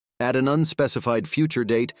At an unspecified future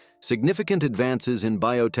date, significant advances in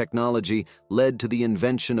biotechnology led to the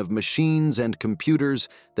invention of machines and computers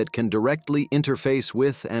that can directly interface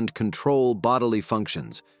with and control bodily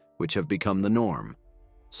functions, which have become the norm.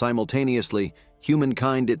 Simultaneously,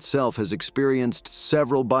 humankind itself has experienced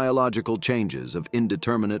several biological changes of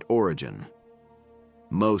indeterminate origin.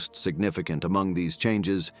 Most significant among these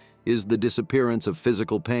changes is the disappearance of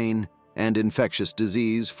physical pain and infectious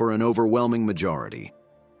disease for an overwhelming majority,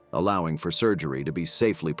 allowing for surgery to be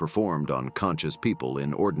safely performed on conscious people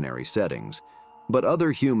in ordinary settings. But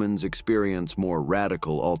other humans experience more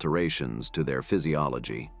radical alterations to their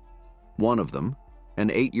physiology. One of them, an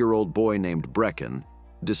 8-year-old boy named Brecken,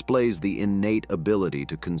 displays the innate ability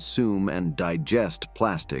to consume and digest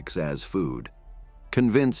plastics as food.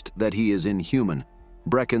 Convinced that he is inhuman,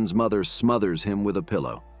 Brecken's mother smothers him with a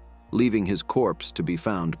pillow, leaving his corpse to be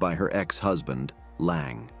found by her ex-husband,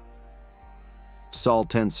 Lang. Saul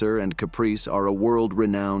Tenser and Caprice are a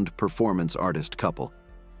world-renowned performance artist couple.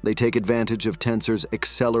 They take advantage of Tenser's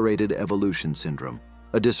accelerated evolution syndrome,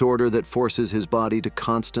 a disorder that forces his body to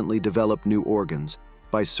constantly develop new organs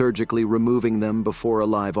by surgically removing them before a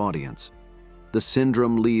live audience. The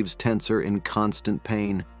syndrome leaves Tenser in constant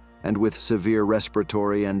pain and with severe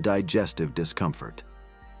respiratory and digestive discomfort.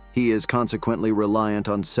 He is consequently reliant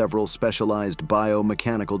on several specialized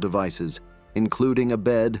biomechanical devices, including a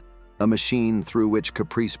bed, a machine through which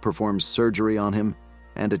Caprice performs surgery on him,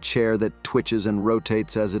 and a chair that twitches and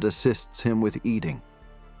rotates as it assists him with eating.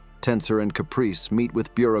 Tenser and Caprice meet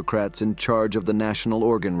with bureaucrats in charge of the National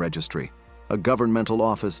Organ Registry, a governmental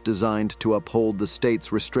office designed to uphold the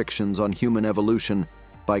state's restrictions on human evolution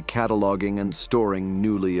by cataloging and storing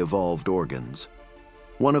newly evolved organs.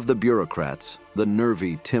 One of the bureaucrats, the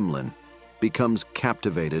nervy Timlin, becomes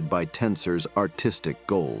captivated by Tenser's artistic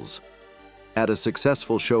goals. At a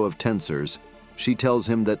successful show of Tenser's, she tells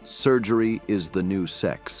him that surgery is the new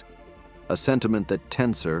sex, a sentiment that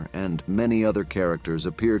Tenser and many other characters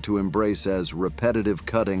appear to embrace as repetitive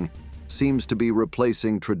cutting seems to be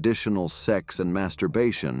replacing traditional sex and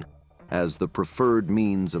masturbation as the preferred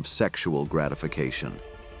means of sexual gratification.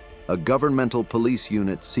 A governmental police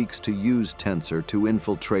unit seeks to use Tenser to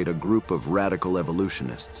infiltrate a group of radical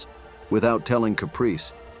evolutionists. Without telling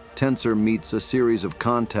Caprice, Tenser meets a series of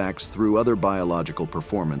contacts through other biological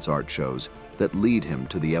performance art shows that lead him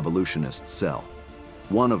to the evolutionist cell.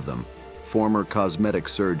 One of them, former cosmetic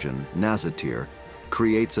surgeon Nazatir,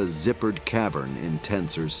 creates a zippered cavern in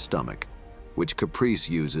Tenser's stomach, which Caprice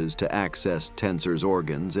uses to access Tenser's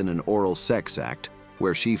organs in an oral sex act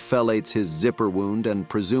where she fellates his zipper wound and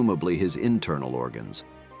presumably his internal organs,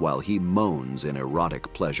 while he moans in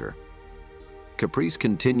erotic pleasure. Caprice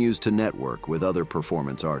continues to network with other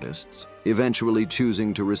performance artists, eventually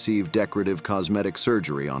choosing to receive decorative cosmetic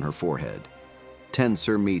surgery on her forehead.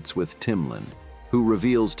 Tenser meets with Timlin, who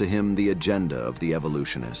reveals to him the agenda of the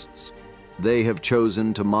evolutionists. They have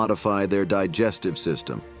chosen to modify their digestive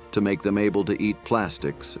system to make them able to eat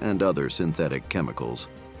plastics and other synthetic chemicals.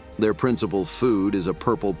 Their principal food is a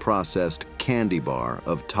purple processed candy bar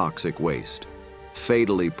of toxic waste,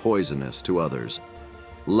 fatally poisonous to others.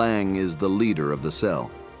 Lang is the leader of the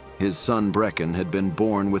cell. His son Brecken had been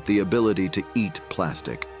born with the ability to eat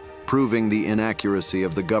plastic, proving the inaccuracy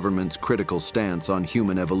of the government's critical stance on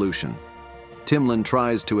human evolution. Timlin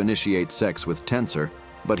tries to initiate sex with Tenser,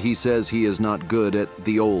 but he says he is not good at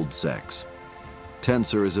the old sex.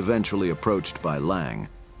 Tenser is eventually approached by Lang,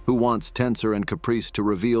 who wants Tenser and Caprice to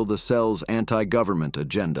reveal the cell's anti-government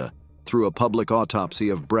agenda through a public autopsy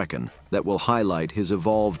of Brecken that will highlight his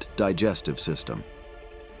evolved digestive system.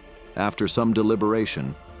 After some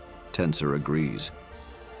deliberation, Tenser agrees.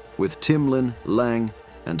 With Timlin, Lang,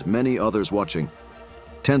 and many others watching,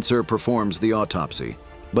 Tenser performs the autopsy,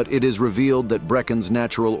 but it is revealed that Brecken's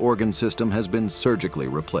natural organ system has been surgically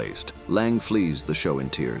replaced. Lang flees the show in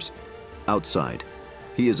tears. Outside,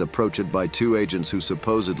 he is approached by two agents who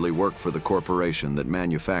supposedly work for the corporation that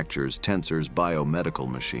manufactures Tenser's biomedical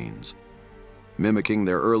machines. Mimicking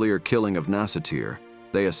their earlier killing of Nasatir,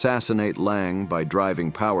 they assassinate Lang by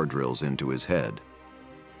driving power drills into his head.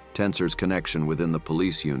 Tenser's connection within the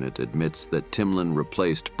police unit admits that Timlin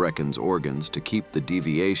replaced Brecken's organs to keep the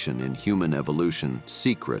deviation in human evolution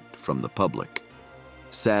secret from the public.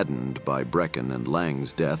 Saddened by Brecken and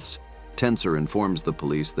Lang's deaths, Tenser informs the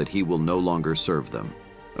police that he will no longer serve them,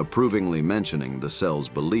 approvingly mentioning the cell's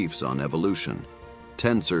beliefs on evolution.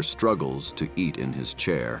 Tenser struggles to eat in his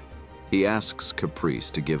chair. He asks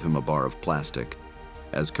Caprice to give him a bar of plastic.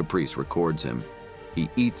 As Caprice records him, he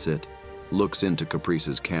eats it, looks into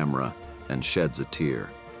Caprice's camera, and sheds a tear.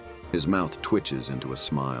 His mouth twitches into a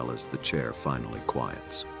smile as the chair finally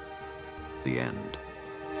quiets. The end.